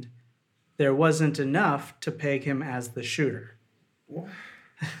hand, there wasn't enough to peg him as the shooter. Well,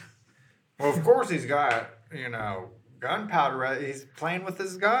 of course he's got, gunpowder. He's playing with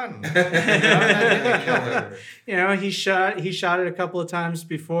his gun. He shot it a couple of times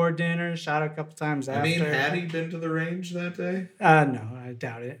before dinner, shot it a couple times after. I mean, had he been to the range that day? No, I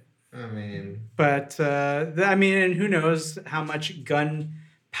doubt it. I mean... But, and who knows how much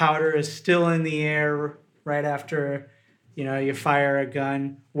gunpowder is still in the air right after, you fire a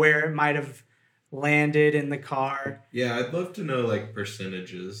gun, where it might have landed in the car. Yeah, I'd love to know,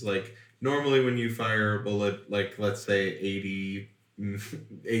 percentages. Normally when you fire a bullet, let's say 80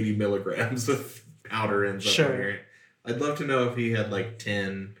 milligrams of powder ends up on your... I'd love to know if he had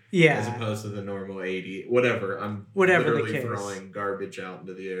 10 as opposed to the normal 80. Whatever. I'm literally throwing garbage out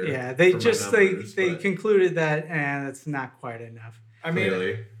into the air. Yeah, they concluded that it's not quite enough. I mean,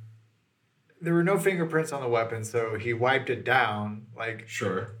 really? There were no fingerprints on the weapon, so he wiped it down.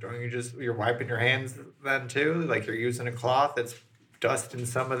 Sure. Don't you're wiping your hands then too? You're using a cloth that's dusting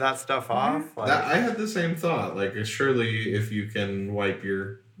some of that stuff off? I had the same thought. Surely if you can wipe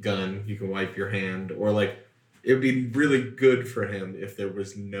your gun, you can wipe your hand. Or it would be really good for him if there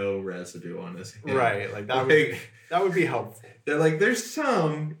was no residue on his hand. Right. That would be helpful. They're there's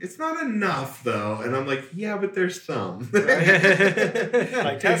some. It's not enough though. And I'm yeah, but there's some.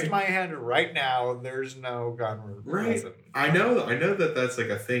 Test my hand right now. There's no gun resin. I know that that's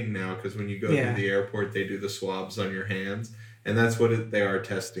a thing now, because when you go to the airport, they do the swabs on your hands. And that's what they are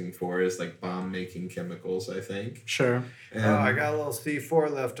testing for, is bomb-making chemicals, I think. Sure. And I got a little C4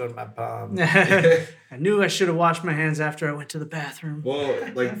 left on my palm. I knew I should have washed my hands after I went to the bathroom. Well,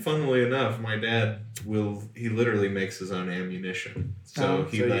 funnily enough, my dad he literally makes his own ammunition. So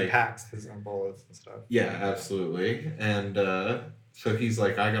he packs his own bullets and stuff. Yeah, absolutely. And so he's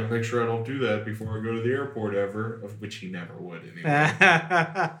I got to make sure I don't do that before I go to the airport ever, of which he never would anyway.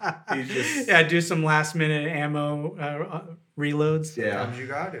 He's just... do some last-minute ammo reloads. Yeah. Sometimes you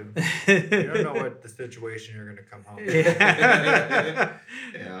got to. You don't know what the situation you're going to come home to.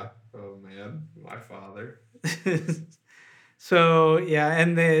 Yeah. Oh, man. My father. So,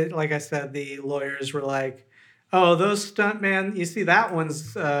 and like I said, the lawyers were oh, those stuntman, you see that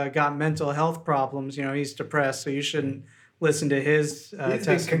one's got mental health problems. He's depressed, so you shouldn't listen to his testimony.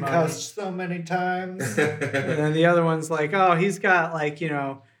 He's been concussed so many times. And then the other one's oh, he's got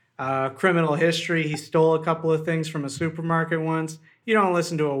criminal history. He stole a couple of things from a supermarket once. You don't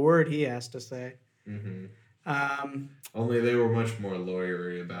listen to a word he has to say. Mm-hmm. Only they were much more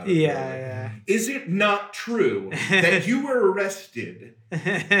lawyery about it. Yeah. Is it not true that you were arrested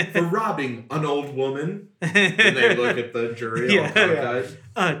for robbing an old woman? And they look at the jury all cockeyed.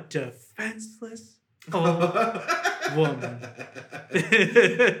 A defenseless old woman.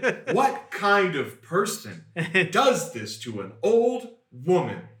 What kind of person does this to an old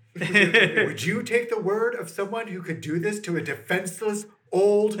woman? Would you take the word of someone who could do this to a defenseless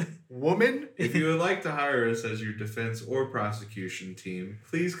old woman. If you would like to hire us as your defense or prosecution team,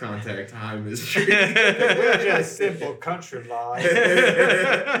 please contact High Mystery. We're just simple country lawyers.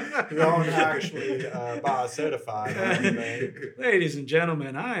 We don't actually bar certified or anything. Ladies and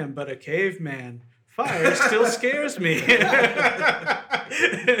gentlemen, I am but a caveman. Fire still scares me.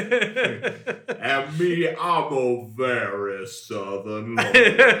 And me, I'm a very southern lawyer.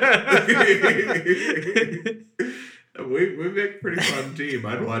 We make a pretty fun team.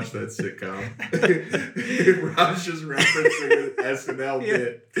 I'd watch that sitcom. Rob's just referencing an SNL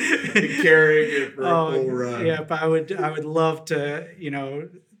bit and carrying it for a full run. Yeah, but I would love to,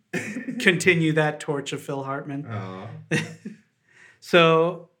 continue that torch of Phil Hartman.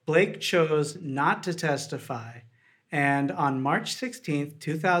 So Blake chose not to testify, and on March 16th,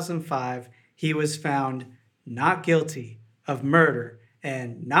 2005, he was found not guilty of murder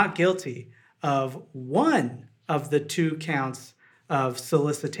and not guilty of one of the 2 counts of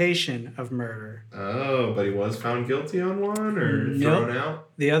solicitation of murder. Oh, but he was found guilty on one or thrown out?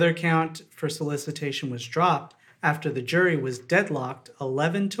 The other count for solicitation was dropped after the jury was deadlocked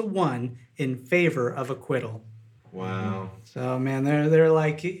 11-1 in favor of acquittal. Wow. So, man, they're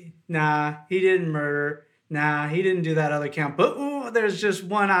like, nah, he didn't murder. Nah, he didn't do that other count. But there's just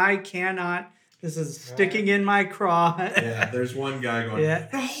one I cannot. This is sticking in my craw. Yeah, there's one guy going, Yeah.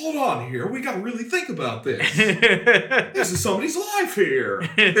 Now hold on here. We got to really think about this. This is somebody's life here.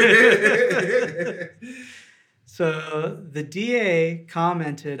 So the DA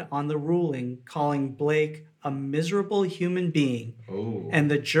commented on the ruling, calling Blake a miserable human being and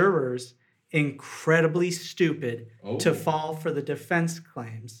the jurors incredibly stupid to fall for the defense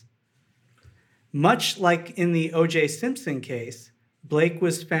claims. Much like in the O.J. Simpson case, Blake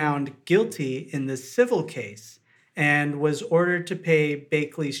was found guilty in the civil case and was ordered to pay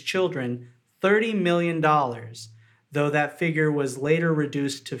Bakley's children $30 million, though that figure was later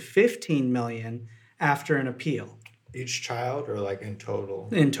reduced to $15 million after an appeal. Each child or like in total?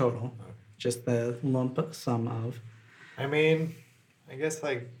 In total. Okay. Just the lump sum of. I mean, I guess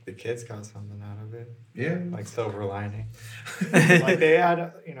like the kids got something out of it. Yeah. Like silver lining. Like they had,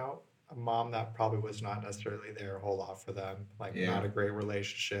 a mom that probably was not necessarily there a whole lot for them. Like not a great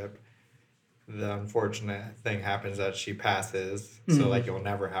relationship. The unfortunate thing happens that she passes. So like you'll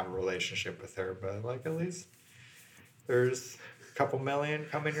never have a relationship with her. But like at least there's a couple million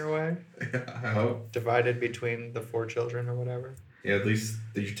coming your way. I hope. Divided between the 4 children or whatever. Yeah, at least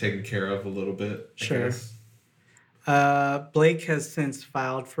that you're taken care of a little bit. Sure. Blake has since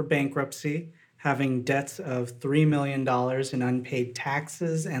filed for bankruptcy, having debts of $3 million in unpaid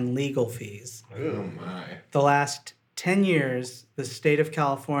taxes and legal fees. Oh, my. The last 10 years, the state of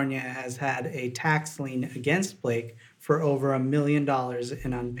California has had a tax lien against Blake for over $1 million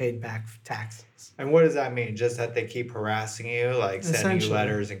in unpaid back taxes. And what does that mean? Just that they keep harassing you, like sending you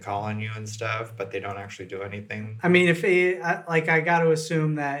letters and calling you and stuff, but they don't actually do anything? I mean, I got to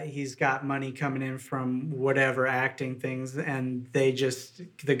assume that he's got money coming in from whatever acting things, and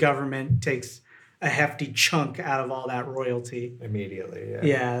the government takes a hefty chunk out of all that royalty. Immediately, yeah.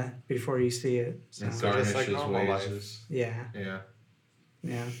 Yeah, before you see it. So just like normal wages. Yeah. Yeah.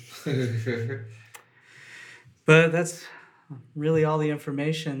 But that's really all the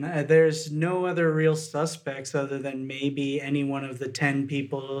information. There's no other real suspects other than maybe any one of the 10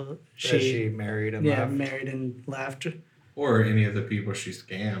 people she married and left. Yeah, married and left. Or any of the people she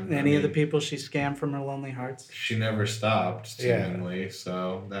scammed. Any of the people she scammed from her Lonely Hearts. She never stopped, seemingly,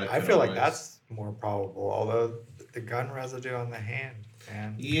 so that I feel like that's more probable, although the gun residue on the hand,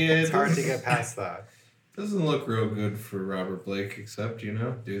 man. Yeah, it's hard to get past that. Doesn't look real good for Robert Blake, except,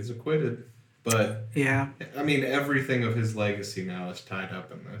 dude's acquitted. But, yeah. I mean, everything of his legacy now is tied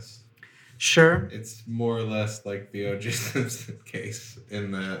up in this. Sure. It's more or less like the O.J. Simpson case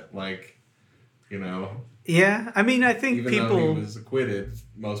in that, Yeah, I mean, I think even though he was acquitted,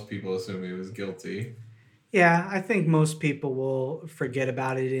 most people assume he was guilty. Yeah, I think most people will forget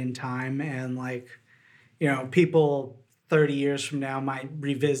about it in time, and people 30 years from now might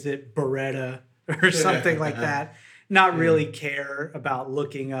revisit Beretta or something like that. Not really care about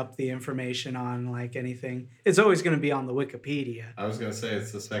looking up the information on anything. It's always going to be on the Wikipedia. I was going to say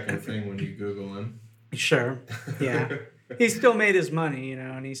it's the second thing when you Google him. Sure. Yeah. He still made his money,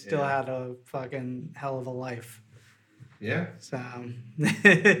 and he still had a fucking hell of a life. Yeah. So.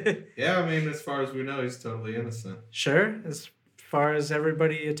 Yeah, I mean, as far as we know, he's totally innocent. Sure. As far as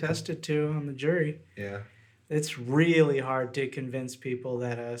everybody attested to on the jury. Yeah. It's really hard to convince people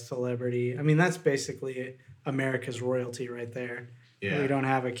that a celebrity... I mean, that's basically America's royalty right there. Yeah. We don't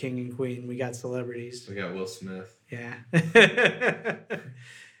have a king and queen. We got celebrities. We got Will Smith. Yeah.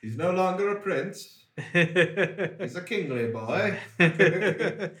 He's no longer a prince. He's a kingly boy.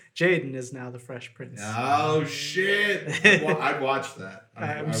 Jaden is now the Fresh Prince. Oh, shit. I'd watch that.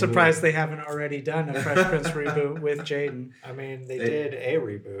 I'm surprised they haven't already done a Fresh Prince reboot with Jaden. I mean, they did a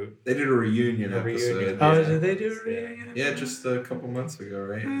reboot. They did a reunion episode. Oh, did they do a reunion? Yeah, just a couple months ago,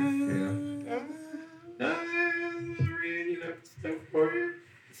 right? Reunion episode for you.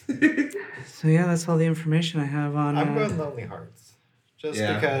 So yeah, that's all the information I have on. I'm going Lonely Hearts, just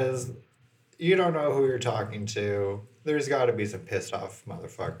because you don't know who you're talking to. There's got to be some pissed off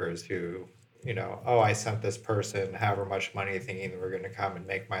motherfuckers who, I sent this person however much money thinking they were going to come and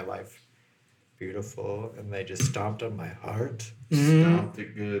make my life beautiful, and they just stomped on my heart. Stomped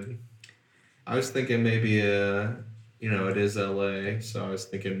it good. I was thinking maybe it is LA, so I was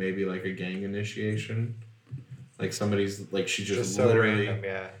thinking maybe like a gang initiation. Like somebody's like she just literally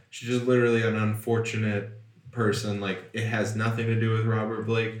she's just literally an unfortunate person. Like it has nothing to do with Robert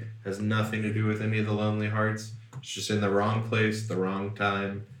Blake, has nothing to do with any of the Lonely Hearts. It's just in the wrong place, the wrong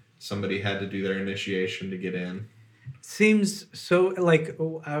time. Somebody had to do their initiation to get in. Seems so like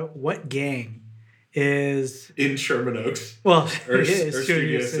what gang is in Sherman Oaks? Well, or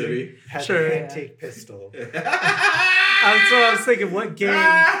Studio City. Sure, antique pistol. So I was thinking, what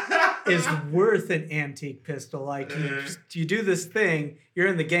gang is worth an antique pistol? Like you do this thing, you're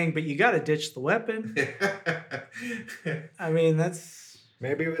in the gang, but you got to ditch the weapon. I mean, that's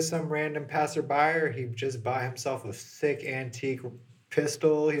maybe it was some random passerby, or he just bought himself a sick antique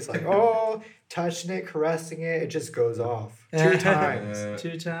pistol. He's like, oh, touching it, caressing it, it just goes off 2 times.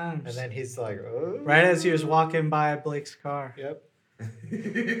 2 times. And then he's like, oh. Right as he was walking by Blake's car. Yep.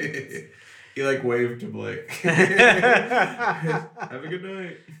 He like waved to Blake. Have a good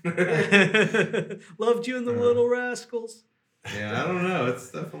night. Loved you and the Little Rascals. Yeah, I don't know.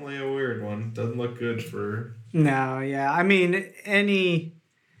 It's definitely a weird one. Doesn't look good for. No, yeah. I mean,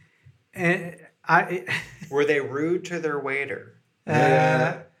 were they rude to their waiter?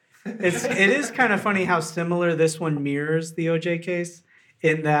 It is kind of funny how similar this one mirrors the OJ case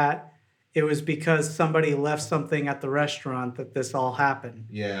in that it was because somebody left something at the restaurant that this all happened.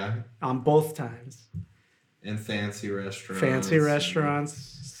 Yeah. On both times. And fancy restaurants.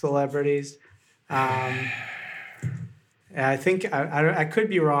 Celebrities. I think I could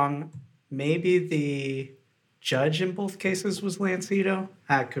be wrong. Maybe the judge in both cases was Lancito.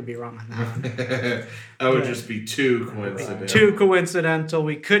 I could be wrong on that one. That would just be too coincidental. Too coincidental.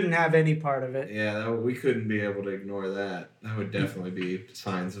 We couldn't have any part of it. Yeah, we couldn't be able to ignore that. That would definitely be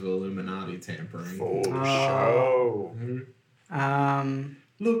signs of Illuminati tampering. For sure.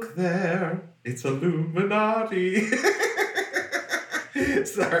 Look there. It's Illuminati.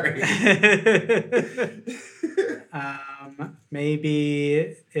 Sorry.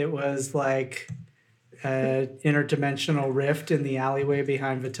 Maybe it was like an interdimensional rift in the alleyway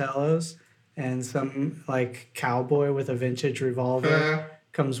behind Vitello's, and some like cowboy with a vintage revolver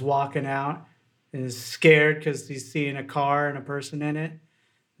comes walking out and is scared because he's seeing a car and a person in it.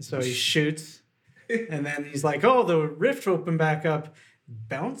 And so he shoots, and then he's like, "Oh, the rift opened back up."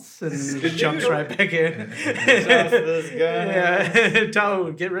 Bounce and just jumps right back in.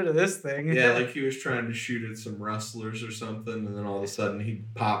 Yeah, get rid of this thing. Yeah, like he was trying to shoot at some rustlers or something, and then all of a sudden he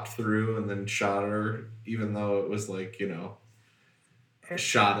popped through and then shot her, even though it was like, a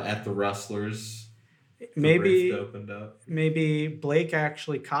shot at the rustlers. Maybe the rift opened up. Maybe Blake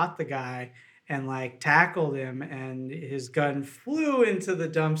actually caught the guy and like tackled him, and his gun flew into the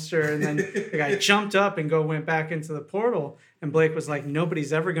dumpster, and then the guy jumped up and went back into the portal, and Blake was like,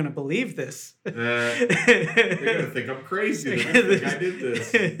 nobody's ever going to believe this. They're going to think I'm crazy. They're going to think I did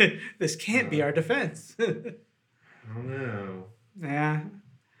this. This can't be our defense. I don't know. Yeah,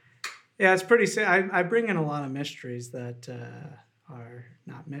 it's pretty sad. I bring in a lot of mysteries that are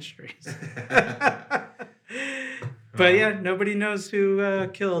not mysteries. But yeah, nobody knows who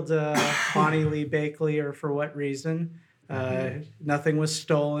killed Bonnie Lee Bakley or for what reason. Nothing was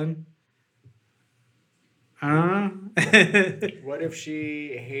stolen. I don't know. What if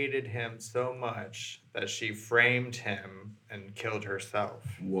she hated him so much that she framed him and killed herself?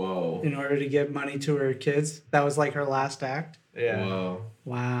 Whoa. In order to get money to her kids? That was like her last act? Yeah. Whoa.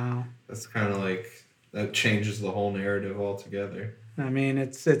 Wow. That's kind of like, that changes the whole narrative altogether. I mean,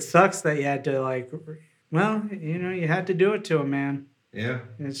 it sucks that you had to like... Well, you had to do it to him, man. Yeah.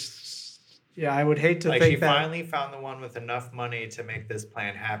 I would hate to think she that... finally found the one with enough money to make this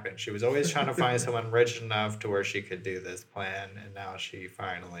plan happen. She was always trying to find someone rich enough to where she could do this plan, and now she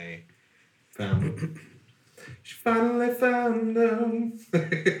finally found him. She finally found him.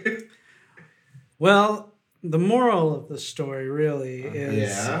 Well, the moral of the story really is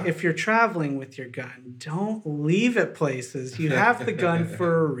Yeah? if you're traveling with your gun, don't leave it places. You have the gun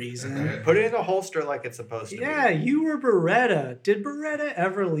for a reason. Put it in a holster like it's supposed to Yeah, be. you were Beretta. Did Beretta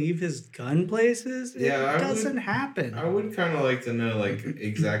ever leave his gun places? Yeah, It doesn't happen. I would kind of like to know, like,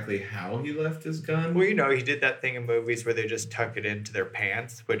 exactly how he left his gun. Well, he did that thing in movies where they just tuck it into their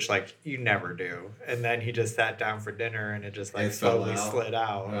pants, which, like, you never do. And then he just sat down for dinner and it just, like, It fell slowly out. slid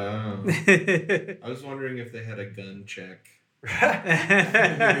out. I was wondering if they had a gun check.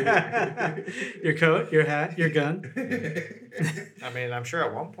 Your coat, your hat, your gun. I mean, I'm sure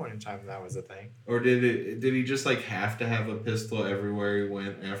at one point in time that was a thing. Or did he just like have to have a pistol everywhere he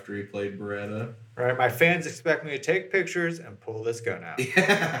went after he played Beretta? Right? My fans expect me to take pictures and pull this gun out.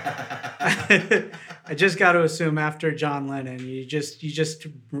 I just got to assume after John Lennon, you just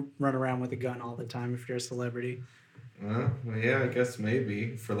run around with a gun all the time if you're a celebrity. Well, yeah, I guess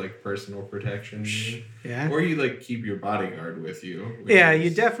maybe for like personal protection. Yeah. Or you like keep your bodyguard with you. Yeah,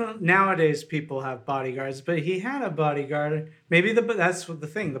 you definitely nowadays people have bodyguards, but he had a bodyguard. Maybe that's the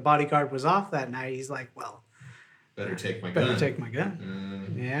thing. The bodyguard was off that night. He's like, well, better take my better gun. take my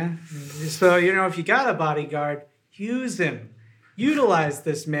gun. Yeah. So if you got a bodyguard, use him. Utilize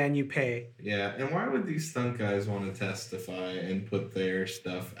this man you pay. Yeah, and why would these stunt guys want to testify and put their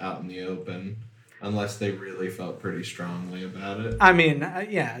stuff out in the open? Unless they really felt pretty strongly about it. I mean,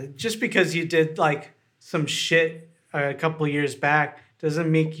 yeah, just because you did like some shit a couple years back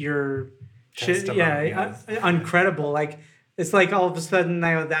doesn't make your shit, uncredible. Like, it's like all of a sudden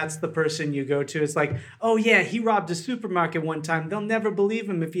now that's the person you go to. It's like, oh yeah, he robbed a supermarket one time. They'll never believe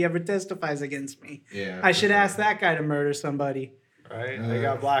him if he ever testifies against me. Yeah. I should ask that guy to murder somebody. Right? They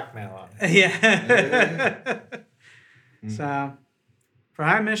got blackmail on it. Yeah. So, for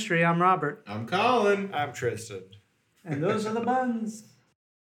High Mystery, I'm Robert. I'm Colin. I'm Tristan. And those are the buns.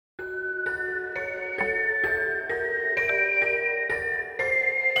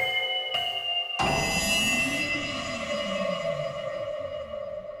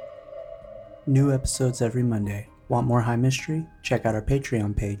 New episodes every Monday. Want more High Mystery? Check out our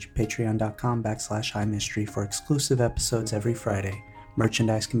Patreon page, patreon.com/High Mystery for exclusive episodes every Friday.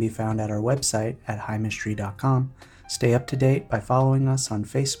 Merchandise can be found at our website at highmystery.com. Stay up to date by following us on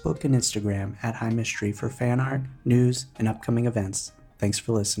Facebook and Instagram at High Mystery for fan art, news, and upcoming events. Thanks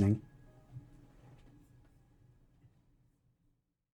for listening.